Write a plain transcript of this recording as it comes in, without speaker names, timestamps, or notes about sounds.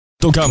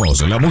Tocamos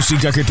la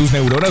música que tus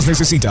neuronas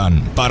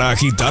necesitan para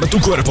agitar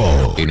tu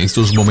cuerpo. En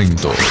estos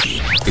momentos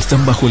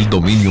están bajo el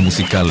dominio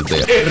musical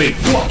de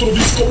R4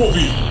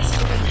 Discomovil.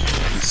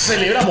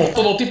 Celebramos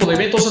todo tipo de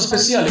eventos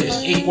especiales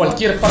en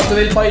cualquier parte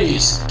del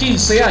país.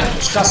 15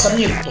 años,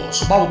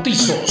 casamientos,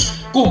 bautizos,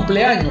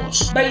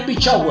 cumpleaños, baby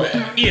shower.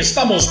 Y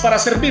estamos para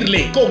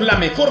servirle con la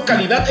mejor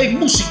calidad en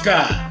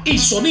música y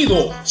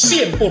sonido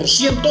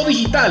 100%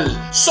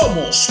 digital.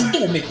 Somos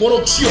tu mejor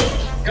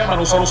opción.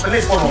 Llámanos a los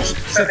teléfonos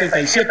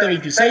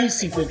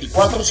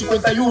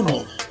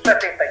 7726-5451,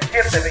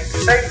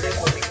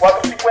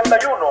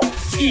 7726-5451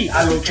 y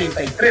al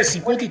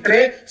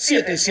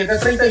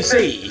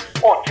 8353-7736,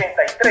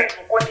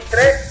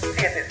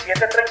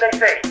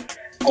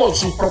 8353-7736. Con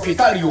su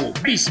propietario,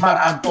 Bismar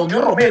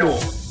Antonio Romero.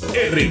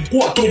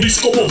 R4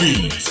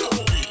 Discomovil.